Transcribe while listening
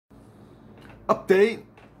Update.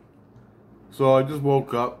 So I just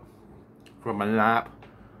woke up from a nap,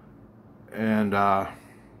 and I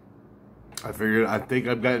think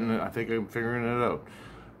I'm figuring it out.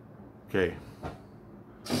 Okay.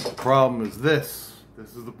 The problem is this.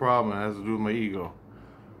 This is the problem. It has to do with my ego.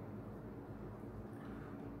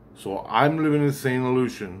 So I'm living in St.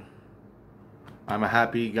 Lucian. I'm a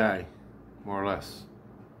happy guy, more or less.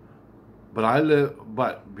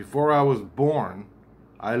 But before I was born,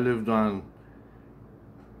 I lived on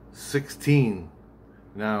 16.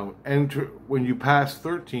 Now, when you pass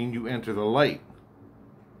 13, you enter the light.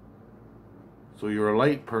 So you're a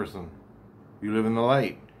light person. You live in the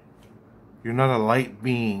light. You're not a light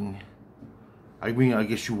being. I mean, I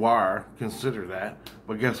guess you are. Consider that.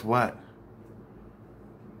 But guess what?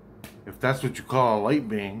 If that's what you call a light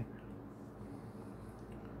being,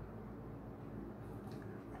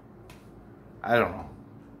 I don't know.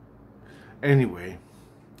 Anyway,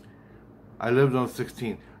 I lived on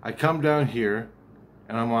 16. I come down here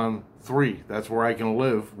and I'm on 3. That's where I can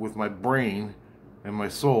live with my brain and my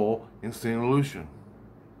soul in St. Lucian.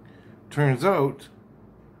 Turns out,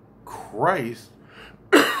 Christ,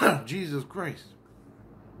 Jesus Christ,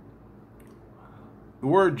 the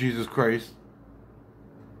word Jesus Christ,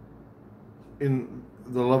 in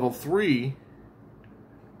the level 3,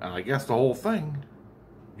 and I guess the whole thing,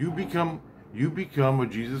 you become a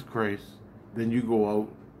Jesus Christ, then you go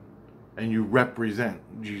out and you represent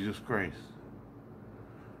Jesus Christ.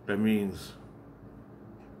 That means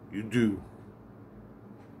you do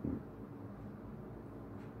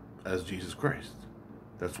as Jesus Christ.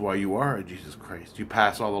 That's why you are a Jesus Christ. You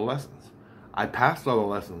pass all the lessons. I passed all the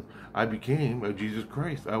lessons. I became a Jesus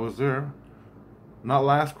Christ. I was there, not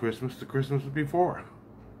last Christmas, the Christmas before.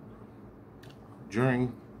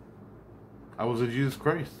 I was a Jesus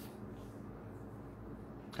Christ.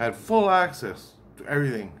 I had full access to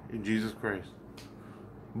everything in Jesus Christ.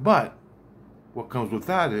 But what comes with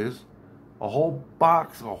that is a whole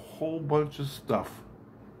box, a whole bunch of stuff.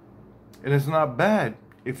 And it's not bad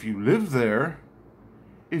if you live there.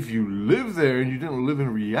 If you live there and you didn't live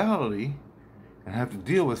in reality and have to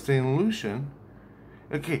deal with St. Lucian.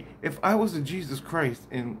 Okay, if I was a Jesus Christ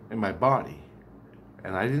in my body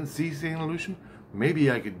and I didn't see St. Lucian, maybe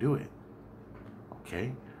I could do it.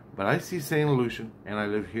 Okay? But I see St. Lucian and I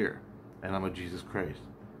live here and I'm a Jesus Christ.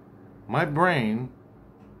 My brain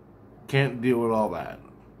can't deal with all that.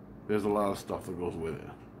 There's a lot of stuff that goes with it.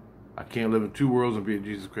 I can't live in 2 worlds and be a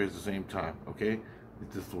Jesus Christ at the same time. Okay?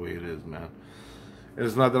 It's just the way it is, man.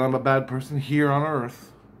 It's not that I'm a bad person here on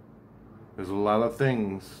earth. There's a lot of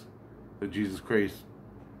things that Jesus Christ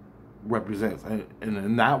represents. And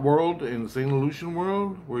in that world, in the St. Lucian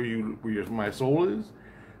world, where my soul is,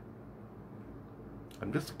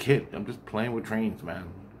 I'm just a kid. I'm just playing with trains, man.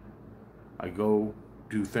 I go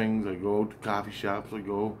do things. I go to coffee shops.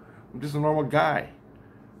 I'm just a normal guy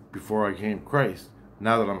before I became Christ.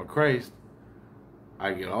 Now that I'm a Christ,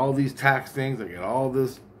 I get all these tax things. I get all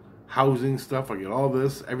this housing stuff. I get all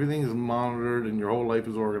this. Everything is monitored and your whole life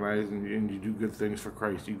is organized and you do good things for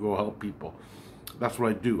Christ. You go help people. That's what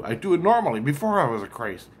I do. I do it normally before I was a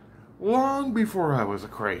Christ. Long before I was a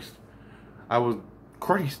Christ. I was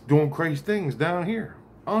Christ doing Christ things down here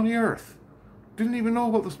on the earth. Didn't even know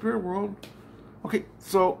about the spirit world. Okay,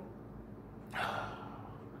 so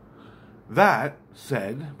with that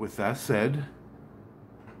said,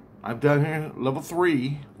 I'm down here level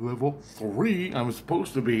 3. Level 3, I'm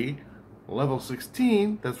supposed to be level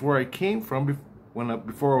 16. That's where I came from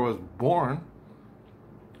before I was born.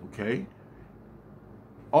 Okay?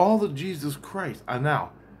 All the Jesus Christ. And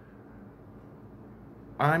now,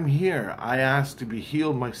 I'm here. I asked to be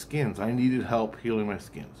healed my skins. I needed help healing my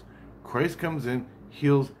skins. Christ comes in,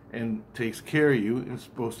 heals, and takes care of you, and is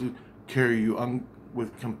supposed to carry you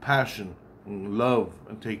with compassion and love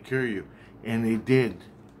and take care of you. And they did.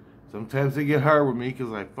 Sometimes they get hard with me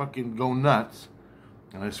because I fucking go nuts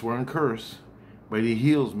and I swear and curse, but he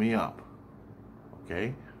heals me up.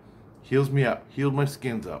 Okay? Heals me up. Healed my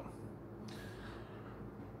skins up.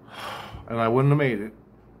 And I wouldn't have made it.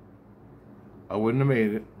 I wouldn't have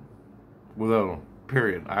made it without him.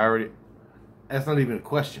 Period. That's not even a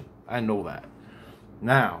question. I know that.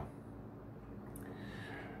 Now,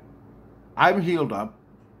 I'm healed up.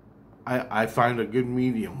 I find a good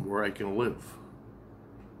medium where I can live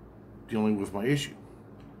dealing with my issue.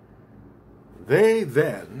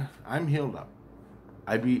 I'm healed up.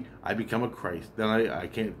 I become a Christ. Then I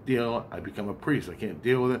can't deal. I become a priest. I can't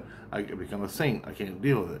deal with it. I become a saint. I can't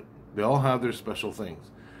deal with it. They all have their special things.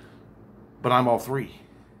 But I'm all 3.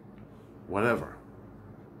 Whatever.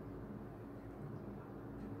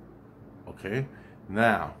 Okay?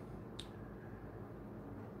 Now,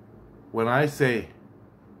 when I say,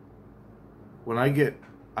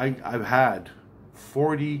 I've had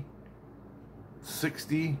 40,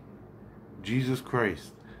 60 Jesus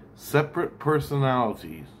Christ, separate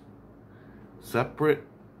personalities, separate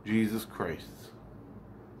Jesus Christs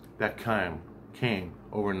that came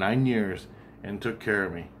over 9 years and took care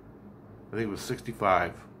of me. I think it was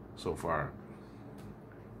 65 so far.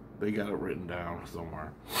 They got it written down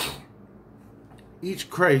somewhere. Each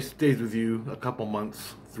Christ stays with you a couple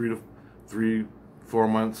months, 4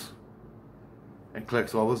 months, and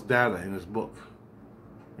collects all this data in his book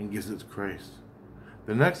and gives it to Christ.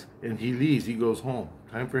 The next, and he leaves, he goes home.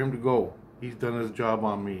 Time for him to go. He's done his job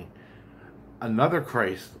on me. Another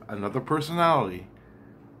Christ, another personality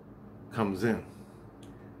comes in.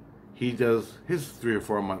 He does his 3 or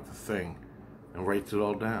 4 month thing and writes it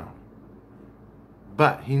all down.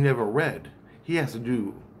 But he never read. He has to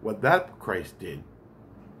do what that Christ did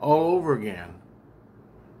all over again.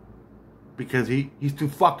 Because he's too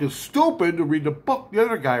fucking stupid to read the book the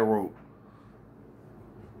other guy wrote.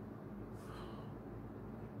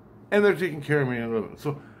 And they're taking care of me and living.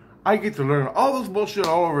 So I get to learn all this bullshit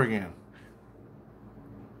all over again.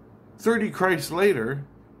 30 Christs later,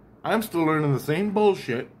 I'm still learning the same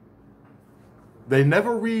bullshit. They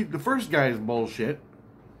never read the first guy's bullshit.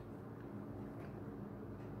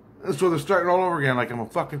 And so they're starting all over again like I'm a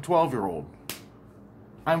fucking 12-year-old.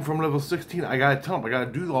 I'm from level 16. I gotta tell them, I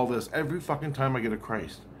gotta do all this every fucking time I get a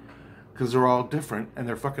Christ. Because they're all different and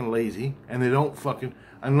they're fucking lazy and they don't fucking,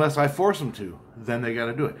 unless I force them to, then they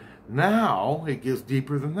gotta do it. Now it gets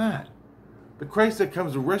deeper than that. The Christ that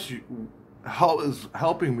comes to rescue, is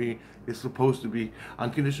helping me, is supposed to be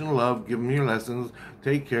unconditional love, giving me lessons,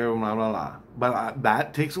 take care of, blah, blah, blah. But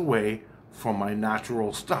that takes away from my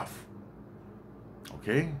natural stuff.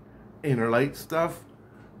 Okay? Inner light stuff,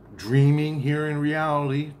 dreaming here in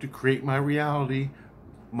reality to create my reality,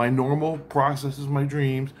 my normal processes, my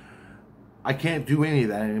dreams. I can't do any of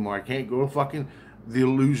that anymore. I can't go to fucking the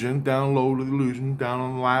illusion, down low to the illusion, down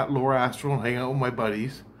on the lower astral and hang out with my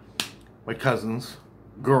buddies, my cousins,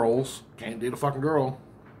 girls. Can't date a fucking girl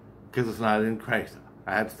because it's not in Christ.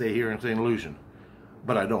 I had to stay here and stay in illusion,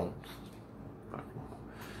 but I don't.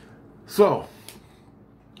 So,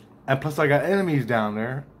 and plus I got enemies down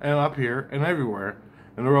there and up here and everywhere,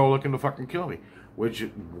 and they're all looking to fucking kill me. Which,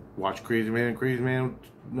 watch Crazy Man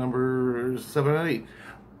number 7 and 8.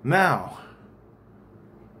 Now,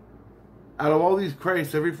 out of all these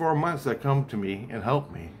Christs every 4 months that come to me and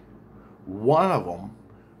help me, one of them,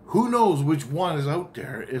 who knows which one is out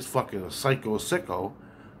there, is fucking a psycho sicko.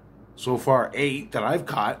 So far 8 that I've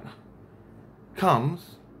caught,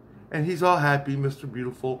 comes, and he's all happy, Mr.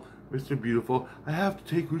 Beautiful, Mr. Beautiful. I have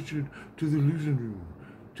to take Richard to the illusion room,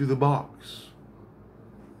 to the box,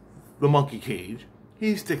 the monkey cage.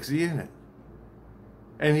 He sticks you in it.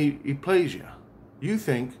 And he plays you. You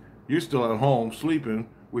think you're still at home sleeping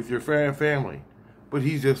with your family. But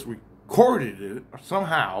he's just recorded it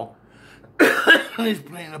somehow. And he's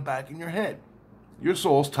playing it back in your head. Your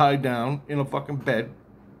soul's tied down in a fucking bed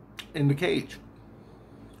in the cage.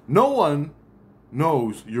 No one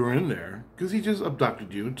knows you're in there because he just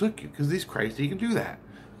abducted you and took you. Because he's crazy, he can do that.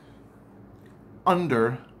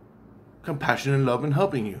 Under compassion and love and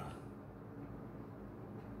helping you.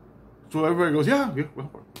 So everybody goes, yeah,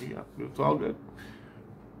 it's all good.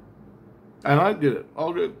 And I did it,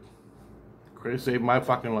 all good. Christ saved my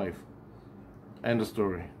fucking life. End of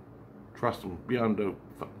story. Trust him, beyond the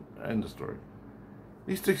end of story.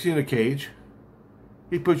 He sticks you in a cage.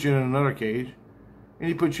 He puts you in another cage. And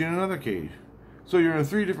he puts you in another cage. So you're in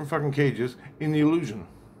 3 different fucking cages in the illusion.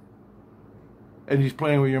 And he's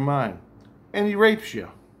playing with your mind. And he rapes you.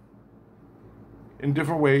 In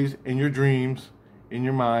different ways, in your dreams, in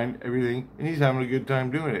your mind, everything. And he's having a good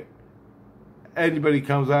time doing it. Anybody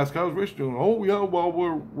comes ask, how's Rich doing? Oh, yeah, well,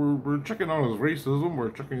 we're checking on his racism.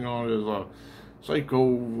 We're checking on his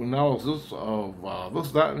psychoanalysis of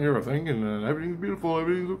this, that, and the other thing. And everything's beautiful.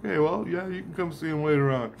 Everything's okay. Well, yeah, you can come see him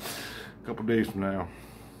later on. A couple days from now.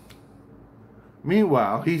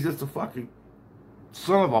 Meanwhile, he's just a fucking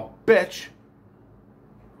son of a bitch.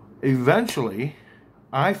 Eventually,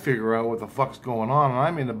 I figure out what the fuck's going on, and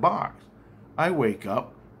I'm in the box. I wake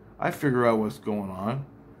up. I figure out what's going on.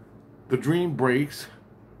 The dream breaks.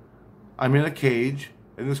 I'm in a cage,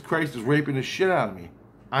 and this Christ is raping the shit out of me.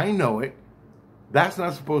 I know it. That's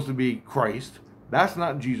not supposed to be Christ. That's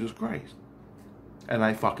not Jesus Christ. And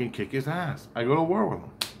I fucking kick his ass. I go to war with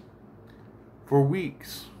him. For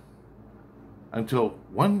weeks. Until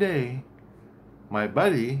one day, my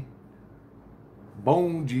buddy,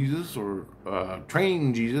 Bone Jesus, or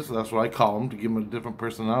Train Jesus, that's what I call him, to give him a different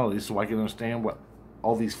personality so I can understand what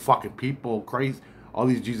all these fucking people, Christ, all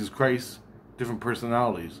these Jesus Christ, different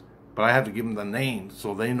personalities. But I have to give them the names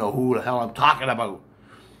so they know who the hell I'm talking about.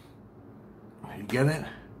 You get it?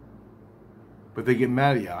 But they get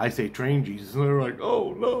mad at you. I say train Jesus, and they're like,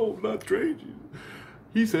 oh, no, not train Jesus.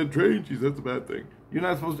 He said train Jesus, that's a bad thing. You're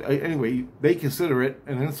not supposed to, anyway, they consider it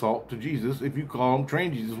an insult to Jesus if you call him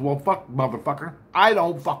train Jesus. Well, fuck, motherfucker. I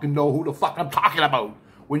don't fucking know who the fuck I'm talking about.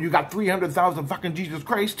 When you got 300,000 fucking Jesus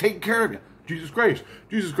Christ taking care of you. Jesus Christ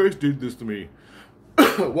did this to me.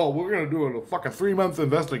 Well, we're going to do a fucking 3-month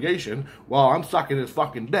investigation while I'm sucking his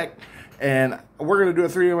fucking dick. And we're going to do a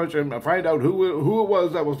 3-month and find out who it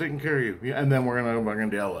was that was taking care of you. And then we're going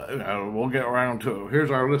to deal with it. We'll get around to it. Here's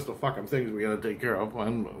our list of fucking things we got to take care of.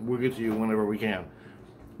 And we'll get to you whenever we can.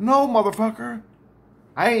 No, motherfucker.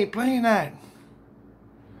 I ain't playing that.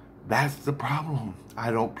 That's the problem.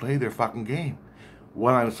 I don't play their fucking game.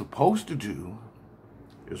 What I'm supposed to do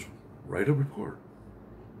is write a report.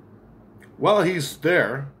 While he's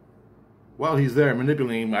there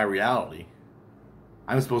manipulating my reality,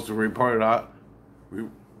 I'm supposed to report it out,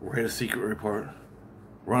 write a secret report,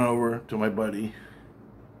 run over to my buddy,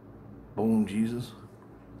 boom, Jesus,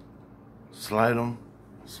 slide him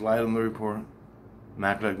the report, and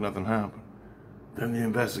act like nothing happened. Then the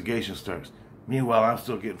investigation starts. Meanwhile, I'm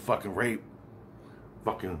still getting fucking raped.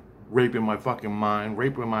 Fucking raping my fucking mind,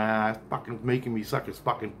 raping my ass, fucking making me suck his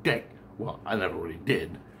fucking dick. Well, I never really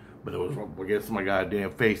did. But it was against my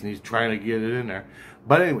goddamn face, and he's trying to get it in there.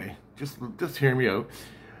 But anyway, just hear me out.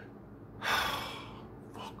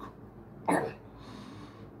 Fuck.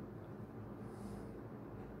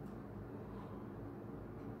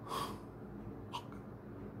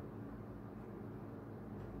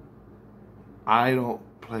 I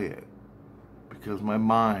don't play it because my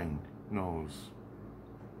mind knows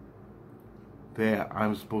that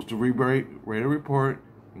I'm supposed to write a report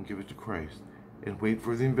and give it to Christ. And wait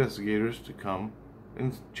for the investigators to come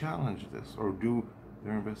and challenge this or do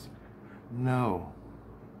their investigation. No.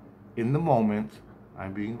 In the moment,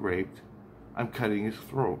 I'm being raped. I'm cutting his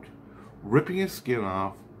throat, ripping his skin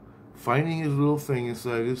off, finding his little thing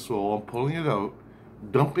inside his soul. I'm pulling it out,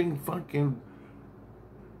 dumping fucking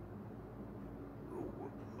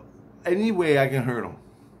any way I can hurt him.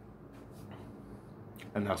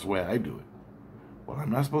 And that's the way I do it. Well, I'm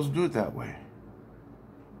not supposed to do it that way.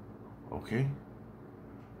 Okay?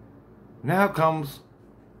 Now comes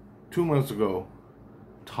 2 months ago,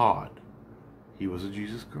 Todd. He was a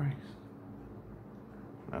Jesus Christ.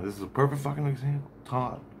 Now this is a perfect fucking example.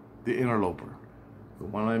 Todd, the interloper, the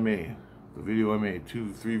one I made, the video I made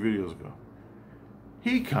 2-3 videos ago.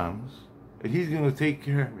 He comes and he's gonna take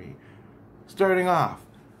care of me. Starting off,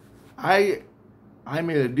 I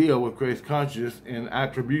made a deal with Christ Consciousness in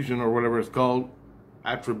attribution or whatever it's called.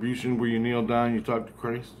 Attribution, where you kneel down, you talk to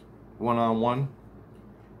Christ one-on-one.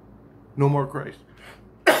 No more Christ.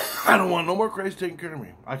 I don't want no more Christ taking care of me.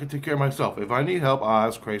 I can take care of myself. If I need help, I'll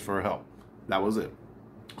ask Christ for help. That was it.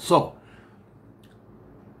 So,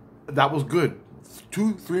 that was good.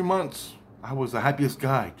 2-3 months, I was the happiest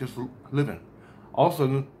guy, just living. All of a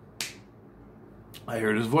sudden, I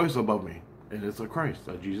heard his voice above me. And it's a Christ,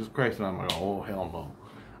 a Jesus Christ. And I'm like, oh, hell no.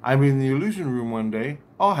 I'm in the illusion room one day,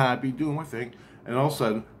 all happy, doing my thing. And all of a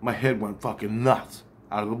sudden, my head went fucking nuts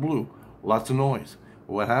out of the blue. Lots of noise.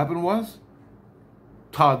 What happened was,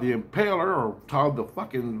 Todd the Impaler, or Todd the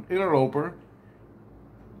fucking interloper,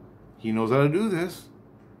 he knows how to do this.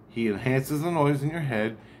 He enhances the noise in your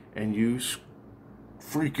head, and you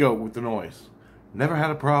freak out with the noise. Never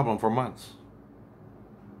had a problem for months.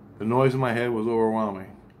 The noise in my head was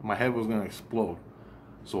overwhelming. My head was going to explode.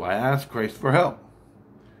 So I asked Christ for help.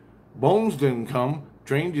 Bones didn't come.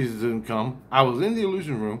 Train Jesus didn't come. I was in the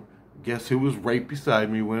illusion room. Guess who was right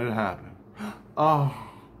beside me when it happened? Oh,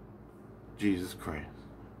 Jesus Christ.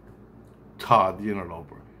 Todd the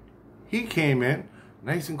interloper. He came in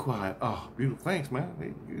nice and quiet. Oh, beautiful. Thanks,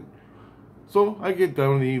 man. So I get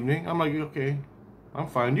done in the evening. I'm like, okay, I'm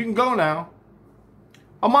fine. You can go now.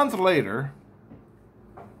 A month later,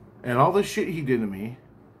 and all the shit he did to me,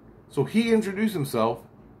 so he introduced himself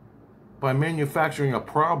by manufacturing a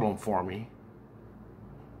problem for me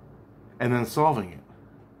and then solving it.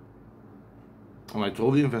 And I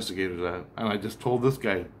told the investigators that, and I just told this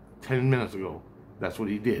guy 10 minutes ago that's what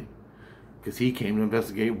he did. Because he came to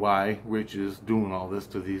investigate why Rich is doing all this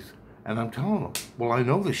to these. And I'm telling him, well, I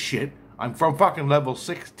know this shit. I'm from fucking level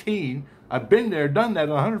 16. I've been there, done that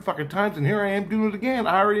 100 fucking times, and here I am doing it again.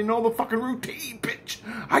 I already know the fucking routine, bitch.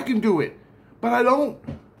 I can do it. But I don't.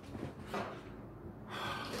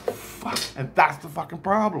 Fuck. And that's the fucking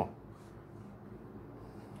problem.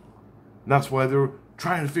 And that's why they're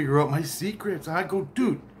trying to figure out my secrets. I go,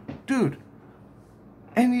 dude,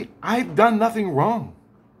 And I've done nothing wrong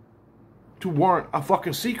to warrant a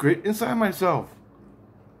fucking secret inside myself.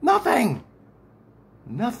 Nothing.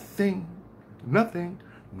 Nothing. Nothing.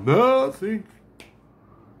 Nothing.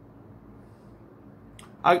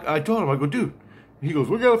 I told him, I go, dude. He goes,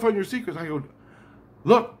 we gotta find your secrets. I go,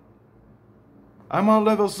 look, I'm on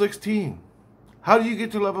level 16. How do you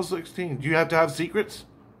get to level 16? Do you have to have secrets?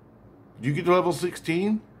 Do you get to level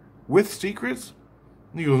 16 with secrets?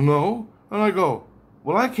 And he goes, no. And I go,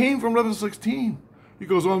 well, I came from level 16. He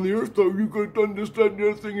goes, on the earth, though, you could understand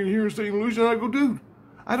everything and hear St. Lucian. I go, dude,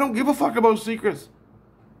 I don't give a fuck about secrets.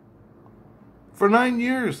 For 9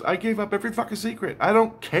 years, I gave up every fucking secret. I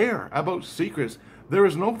don't care about secrets. There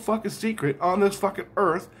is no fucking secret on this fucking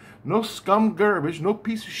earth. No scum garbage, no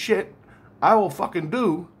piece of shit I will fucking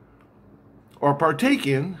do or partake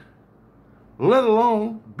in, let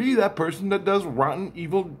alone be that person that does rotten,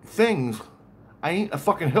 evil things. I ain't a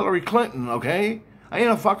fucking Hillary Clinton, okay? I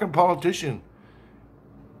ain't a fucking politician.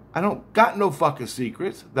 I don't got no fucking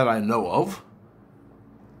secrets that I know of.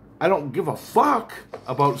 I don't give a fuck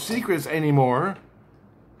about secrets anymore.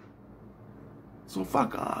 So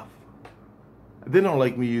fuck off. They don't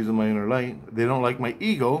like me using my inner light. They don't like my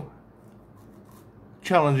ego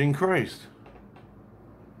challenging Christ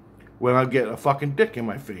when I get a fucking dick in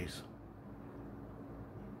my face.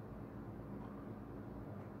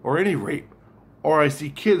 Or any rape. Or I see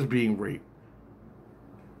kids being raped.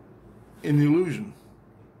 In the illusion.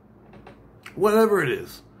 Whatever it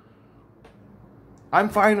is. I'm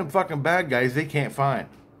finding fucking bad guys they can't find.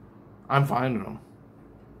 I'm finding them.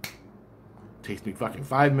 Takes me fucking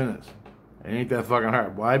 5 minutes. It ain't that fucking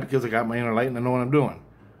hard. Why? Because I got my inner light and I know what I'm doing.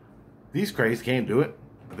 These crazies can't do it.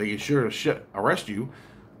 But they can sure as shit arrest you.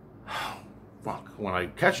 Fuck. When I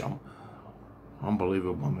catch them.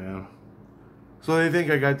 Unbelievable, man. So they think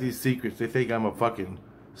I got these secrets. They think I'm a fucking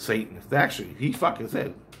Satanist. Actually, he fucking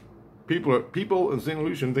said, people in St.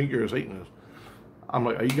 Lucian think you're a Satanist. I'm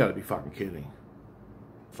like, oh, you gotta be fucking kidding.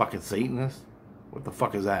 Fucking Satanist? What the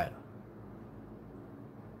fuck is that?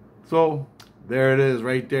 So, there it is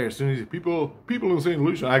right there. As soon as people in St.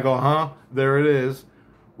 Lucia, I go, huh? There it is.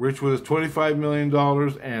 Rich with his $25 million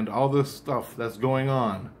and all this stuff that's going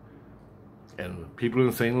on. And people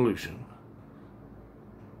in St. Lucian.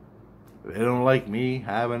 They don't like me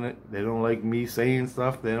having it. They don't like me saying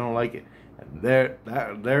stuff. They don't like it. And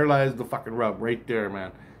there lies the fucking rub right there,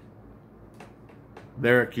 man.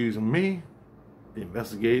 They're accusing me,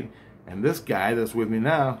 investigating, and this guy that's with me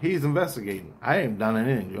now, he's investigating. I ain't done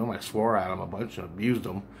anything to him. I swore at him a bunch and abused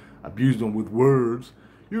him with words.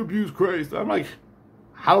 You abused Christ. I'm like,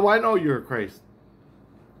 how do I know you're a Christ?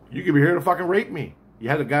 You could be here to fucking rape me. You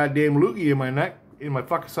had a goddamn loogie in my neck, in my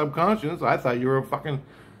fucking subconscious. I thought you were a fucking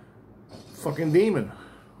demon.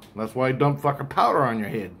 That's why I dumped fucking powder on your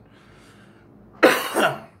head.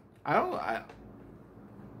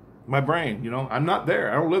 My brain, you know, I'm not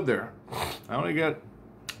there. I don't live there. I only got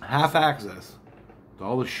half access to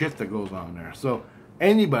all the shit that goes on there. So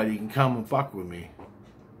anybody can come and fuck with me.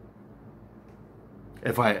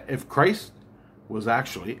 If Christ was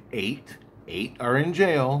actually eight are in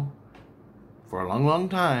jail for a long, long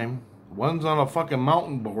time. One's on a fucking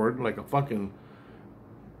mountain board like a fucking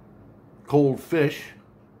cold fish,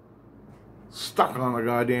 stuck on a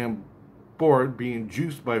goddamn board being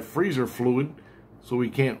juiced by freezer fluid, so he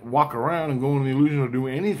can't walk around and go in the illusion or do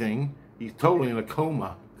anything. He's totally in a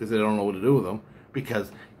coma because they don't know what to do with him,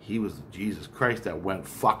 because he was Jesus Christ that went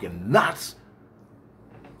fucking nuts.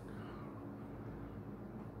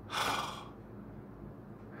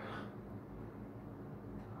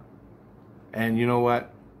 And you know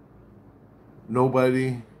what?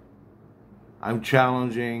 Nobody, I'm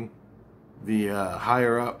challenging the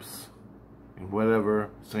higher ups and whatever,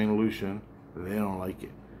 St. Lucian, they don't like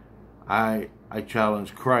it. I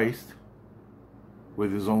challenge Christ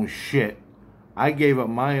with his own shit. I gave up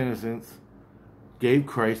my innocence, gave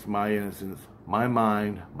Christ my innocence, my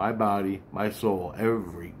mind, my body, my soul,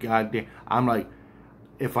 every goddamn. I'm like,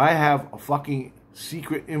 if I have a fucking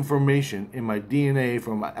secret information in my DNA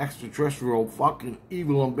from my extraterrestrial fucking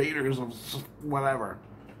evil invaders of whatever,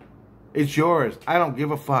 it's yours. I don't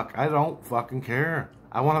give a fuck. I don't fucking care.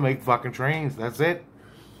 I want to make fucking trains. That's it.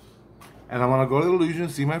 And I want to go to the illusion,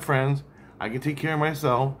 see my friends. I can take care of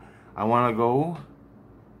myself. I want to go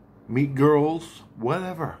meet girls,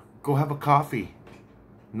 whatever. Go have a coffee.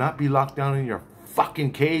 Not be locked down in your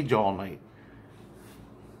fucking cage all night.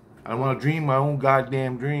 I want to dream my own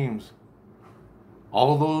goddamn dreams.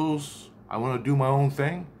 All of those, I want to do my own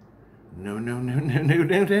thing. No, no, no, no, no,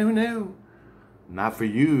 no, no, no. Not for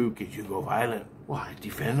you, because you go violent. Well, I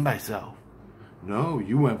defend myself. No,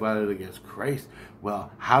 you went violent against Christ.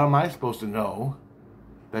 Well, how am I supposed to know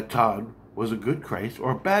that Todd was a good Christ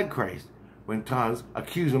or a bad Christ when Todd's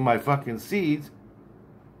accusing my fucking seeds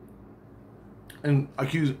and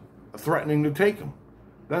threatening to take them.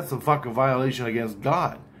 That's a fucking violation against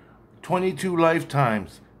God. 22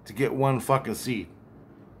 lifetimes to get one fucking seed.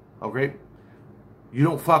 Okay? You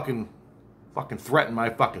don't fucking threaten my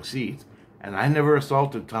fucking seeds. And I never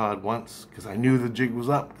assaulted Todd once because I knew the jig was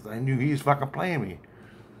up, because I knew he was fucking playing me.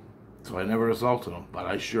 So I never assaulted him, but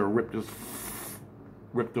I sure ripped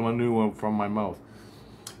him a new one from my mouth.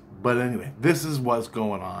 But anyway, this is what's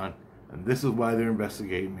going on, and this is why they're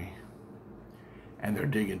investigating me. And they're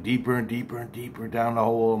digging deeper and deeper and deeper down the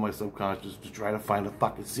hole of my subconscious to try to find a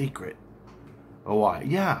fucking secret. Oh, why?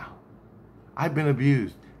 Yeah, I've been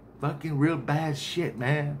abused. Fucking real bad shit,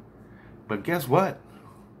 man. But guess what?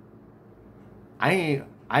 I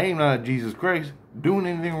ain't not Jesus Christ doing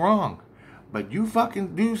anything wrong. But you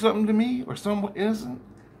fucking do something to me or someone innocent,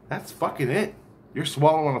 that's fucking it. You're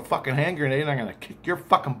swallowing a fucking hand grenade and I'm gonna kick your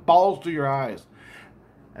fucking balls to your eyes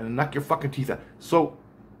and knock your fucking teeth out. So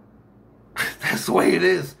that's the way it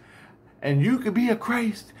is. And you could be a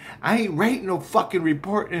Christ. I ain't writing no fucking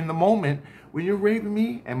report in the moment when you're raping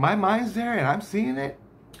me and my mind's there and I'm seeing it.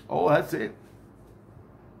 Oh, that's it.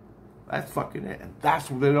 That's fucking it. And that's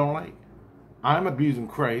what they don't like. I'm abusing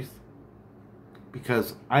Christ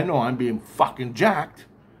because I know I'm being fucking jacked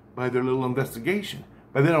by their little investigation.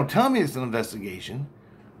 But they don't tell me it's an investigation.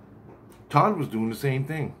 Todd was doing the same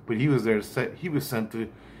thing, but he was there to set. He was sent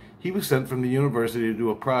from the university to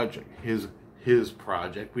do a project. His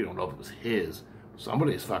project. We don't know if it was his.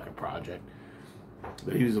 Somebody's fucking project.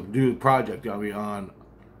 But he was to do a project on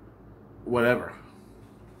whatever.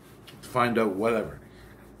 To find out whatever.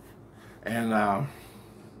 And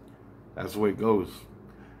that's the way it goes.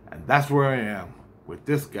 And that's where I am with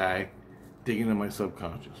this guy digging in my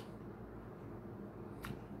subconscious.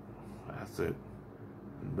 That's it.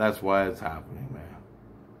 And that's why it's happening, man.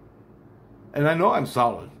 And I know I'm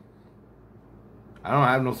solid. I don't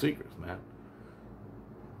have no secrets, man.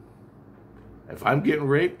 If I'm getting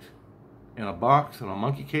raped in a box in a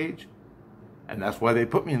monkey cage, and that's why they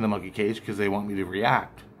put me in the monkey cage, because they want me to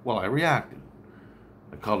react. Well, I reacted.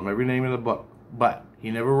 I called him every name in the book. But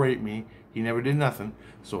he never raped me. He never did nothing.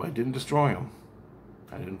 So I didn't destroy him.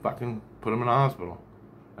 I didn't fucking put him in a hospital.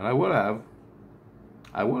 And I would have.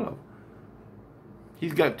 I would have.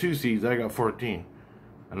 He's got 2 seeds. I got 14.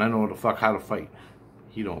 And I know how to fight.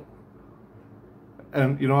 He don't.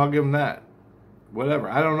 And, you know, I'll give him that. Whatever.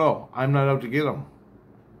 I don't know. I'm not out to get him.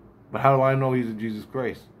 But how do I know he's a Jesus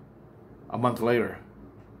Christ? A month later.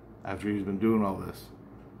 After he's been doing all this.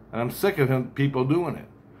 And I'm sick of people doing it.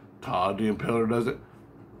 Todd the Impaler does it.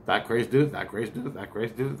 That Christ did it. That Christ did it. That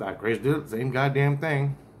Christ did it. That Christ did it. Same goddamn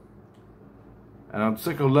thing. And I'm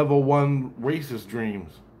sick of level 1 racist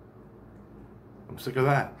dreams. I'm sick of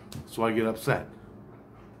that. So I get upset.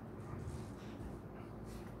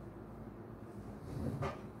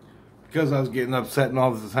 Because I was getting upset and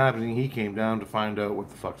all this is happening, he came down to find out what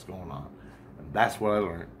the fuck's going on. And that's what I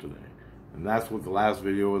learned today. And that's what the last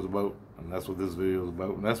video was about. And that's what this video is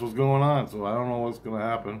about. And that's what's going on. So I don't know what's going to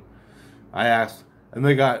happen. I asked. And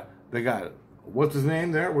they got, what's his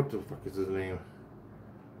name there? What the fuck is his name?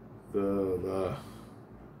 The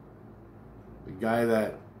guy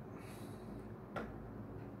that,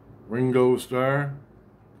 Ringo Starr,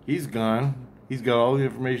 he's gone. He's got all the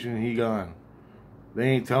information and he gone. They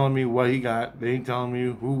ain't telling me what he got. They ain't telling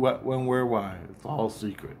me who, what, when, where, why. It's all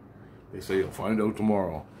secret. They say you'll find out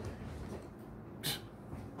tomorrow.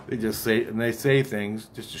 They just say, and they say things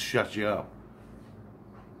just to shut you up.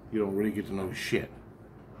 You don't really get to know shit.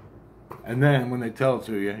 And then when they tell it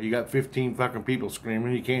to you, you got 15 fucking people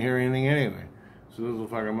screaming, you can't hear anything anyway. So it doesn't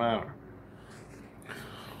fucking matter.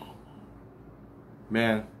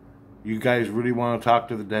 Man, you guys really want to talk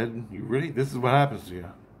to the dead? You really? This is what happens to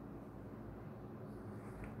you.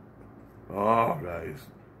 Oh, guys.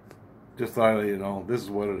 Just thought I'd let you know, this is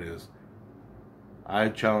what it is. I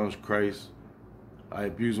challenge Christ. I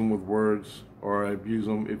abuse him with words, or I abuse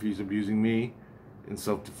him if he's abusing me in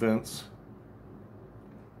self-defense.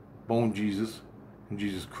 Bone Jesus and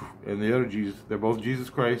the other Jesus, they're both Jesus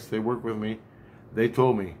Christ. They work with me. They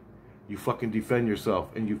told me, you fucking defend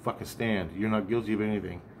yourself and you fucking stand. You're not guilty of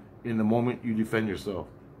anything. In the moment you defend yourself,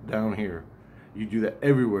 down here. You do that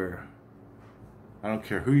everywhere. I don't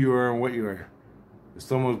care who you are and what you are. If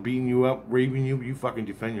someone's beating you up, raping you, you fucking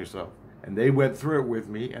defend yourself. And they went through it with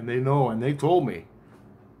me, and they know, and they told me.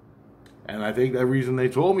 And I think the reason they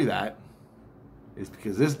told me that is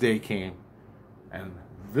because this day came, and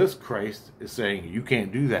this Christ is saying, you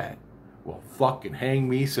can't do that. Well, fucking hang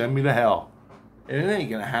me, send me to hell. And it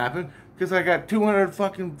ain't gonna happen, because I got 200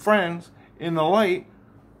 fucking friends in the light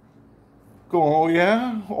Going, oh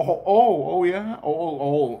yeah? Oh yeah?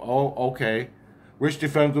 Okay. Rich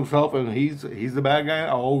defends himself and he's the bad guy?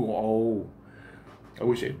 Oh. I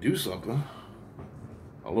wish they'd do something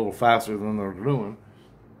a little faster than they're doing.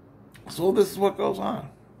 So this is what goes on.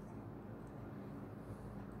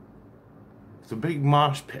 It's a big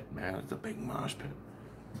mosh pit, man. It's a big mosh pit.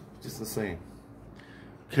 Just the same.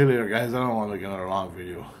 Okay, later, guys. I don't want to make another long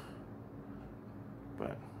video.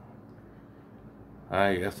 But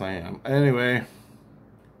I guess I am. Anyway,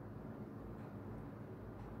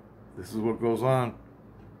 this is what goes on.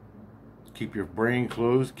 Keep your brain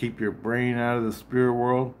closed. Keep your brain out of the spirit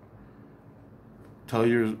world.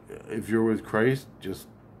 If you're with Christ, just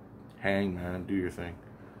hang, man. Do your thing.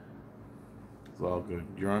 It's all good.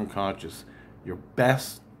 You're unconscious. Your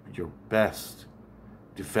best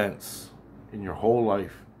defense in your whole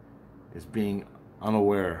life is being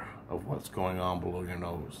unaware of what's going on below your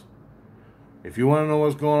nose. If you want to know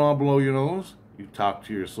what's going on below your nose, you talk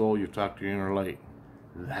to your soul, you talk to your inner light.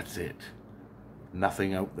 That's it.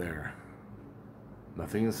 Nothing out there.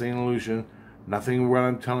 Nothing insane illusion. Nothing what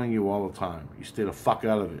I'm telling you all the time. You stay the fuck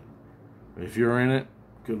out of it. If you're in it,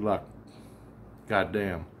 good luck.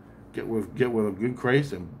 Goddamn. Get with a good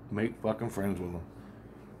Christ and make fucking friends with them.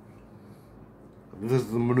 This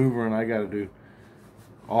is the maneuvering I gotta do.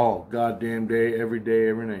 All goddamn day, every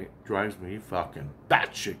night. Drives me fucking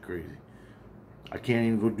batshit crazy. I can't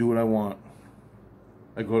even go do what I want.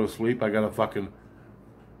 I go to sleep, I got a fucking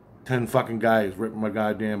 10 fucking guys ripping my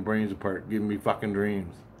goddamn brains apart, giving me fucking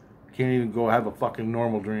dreams. Can't even go have a fucking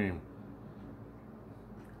normal dream.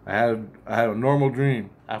 I had a normal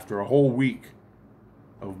dream after a whole week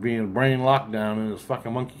of being brain locked down in this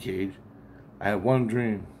fucking monkey cage. I had one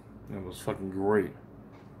dream, and it was fucking great.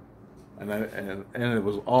 And it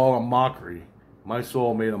was all a mockery. My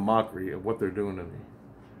soul made a mockery of what they're doing to me.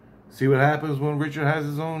 See what happens when Richard has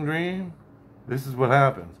his own dream? This is what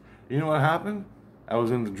happens. You know what happened? I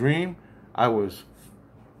was in the dream. I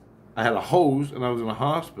had a hose, and I was in a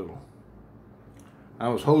hospital. I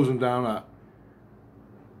was hosing down a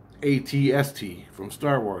AT-ST from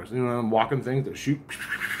Star Wars. You know, I'm walking things that shoot.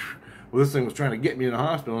 Well, this thing was trying to get me in the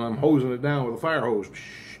hospital, and I'm hosing it down with a fire hose.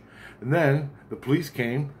 And then the police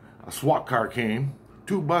came, a SWAT car came,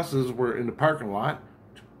 2 buses were in the parking lot,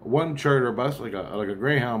 one charter bus, like a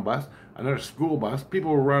Greyhound bus, another school bus.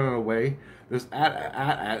 People were running away. This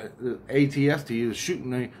AT-ST is shooting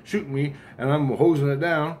me, and I'm hosing it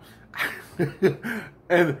down.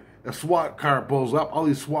 And a SWAT car pulls up. All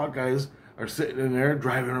these SWAT guys are sitting in there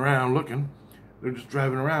driving around looking. They're just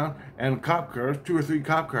driving around, and cop cars, 2 or 3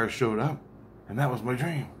 cop cars showed up, and that was my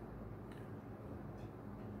dream.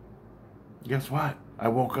 Guess what? I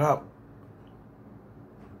woke up.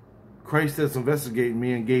 Christ that's investigating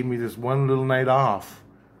me and gave me this one little night off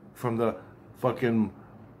from the fucking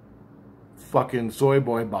soy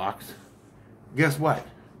boy box. Guess what?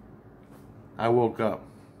 I woke up.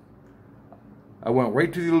 I went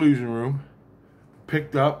right to the illusion room,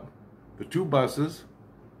 picked up the 2 buses,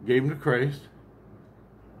 gave them to Christ,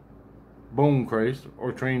 Bone Christ,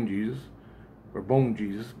 or Train Jesus, or Bone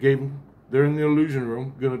Jesus, gave them. They're in the illusion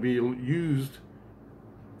room, going to be used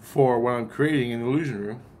for what I'm creating in the illusion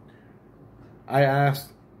room. I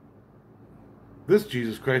asked this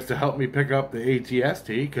Jesus Christ to help me pick up the AT-ST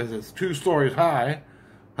because it's 2 stories high.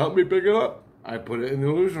 Help me pick it up. I put it in the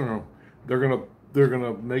illusion room. They're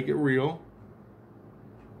gonna make it real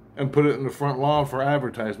and put it in the front lawn for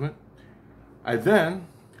advertisement. I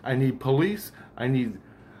need police. I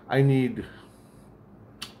need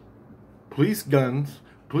police guns,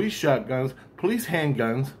 police shotguns, police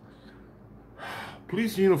handguns,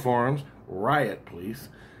 police uniforms, riot police,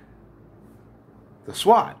 the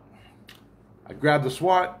SWAT. I grabbed the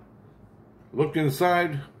SWAT, looked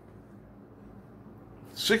inside,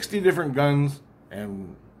 60 different guns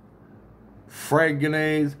and frag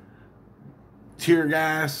grenades, tear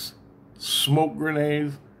gas, smoke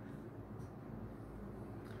grenades,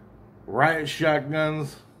 riot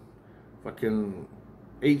shotguns, fucking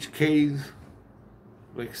HKs,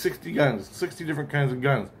 like 60 guns, 60 different kinds of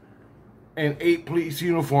guns, and 8 police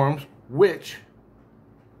uniforms, which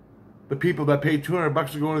the people that paid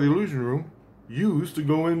 $200 to go into the illusion room used to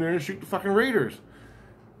go in there and shoot the fucking raiders.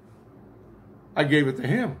 I gave it to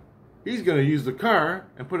him. He's going to use the car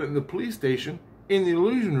and put it in the police station in the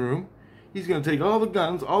illusion room. He's going to take all the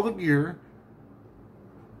guns, all the gear,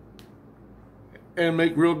 and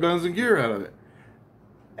make real guns and gear out of it.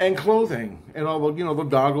 And clothing. And all the, the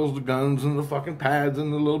goggles, the guns, and the fucking pads,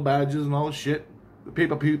 and the little badges, and all the shit. The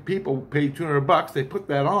people pay $200. They put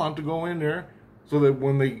that on to go in there so that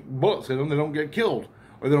when the bullets hit them, they don't get killed.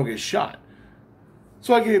 Or they don't get shot.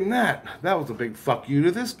 So I gave him that. That was a big fuck you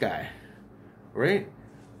to this guy. right?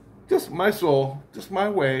 Just my soul, just my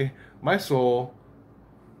way, my soul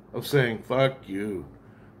of saying, fuck you,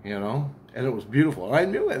 you know? And it was beautiful. And I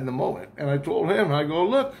knew it in the moment. And I told him, I go,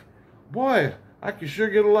 look, boy, I can sure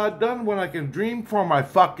get a lot done when I can dream for my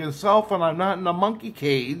fucking self and I'm not in a monkey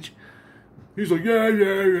cage. He's like,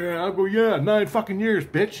 yeah. I go, yeah, 9 fucking years,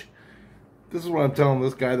 bitch. This is what I'm telling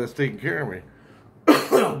this guy that's taking care of me.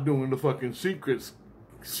 Doing the fucking secrets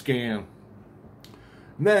scan.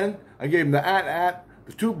 And then I gave him the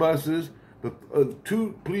the 2 buses, the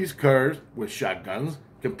 2 police cars with shotguns,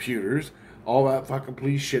 computers, all that fucking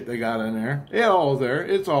police shit they got in there. Yeah, all there.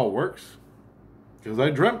 It's all works. Because I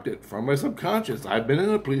dreamt it from my subconscious. I've been in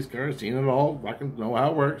a police car, seen it all, fucking know how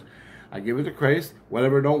it works. I give it to Christ.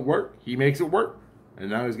 Whatever don't work, he makes it work. And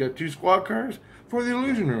now he's got 2 squad cars for the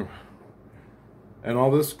illusion room. And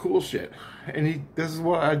all this cool shit. And this is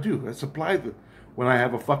what I do. I supply when I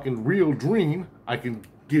have a fucking real dream, I can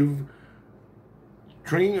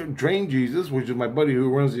train Jesus, which is my buddy who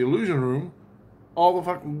runs the illusion room, all the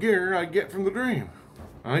fucking gear I get from the dream.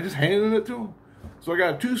 And I just handed it to him. So I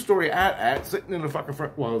got a 2-story sitting in the fucking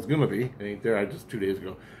front. Well, it's gonna be. It ain't there. Just 2 days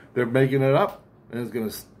ago. They're making it up, and it's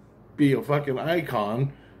gonna be a fucking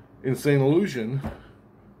icon, insane illusion,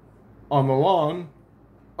 on the lawn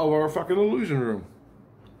of our fucking illusion room.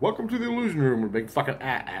 Welcome to the illusion room with a big fucking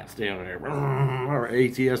standing there, or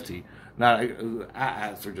ATST. Not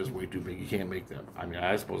ats are just way too big. You can't make them. I mean,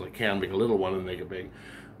 I suppose I can make a little one and make it big,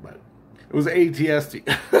 but it was ATST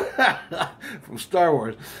from Star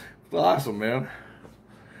Wars. It's awesome, man.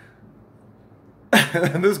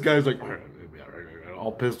 And this guy's like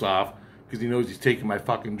all pissed off because he knows he's taking my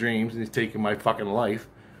fucking dreams and he's taking my fucking life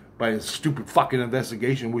by his stupid fucking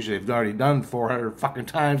investigation, which they've already done 400 fucking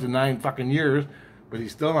times in 9 fucking years, but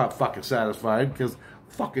he's still not fucking satisfied because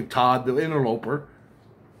fucking Todd, the interloper.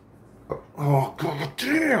 Oh, god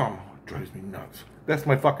damn! It drives me nuts. That's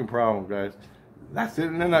my fucking problem, guys. That's it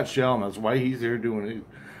in a nutshell, and that's why he's here doing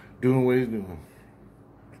what he's doing.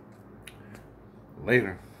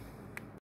 Later.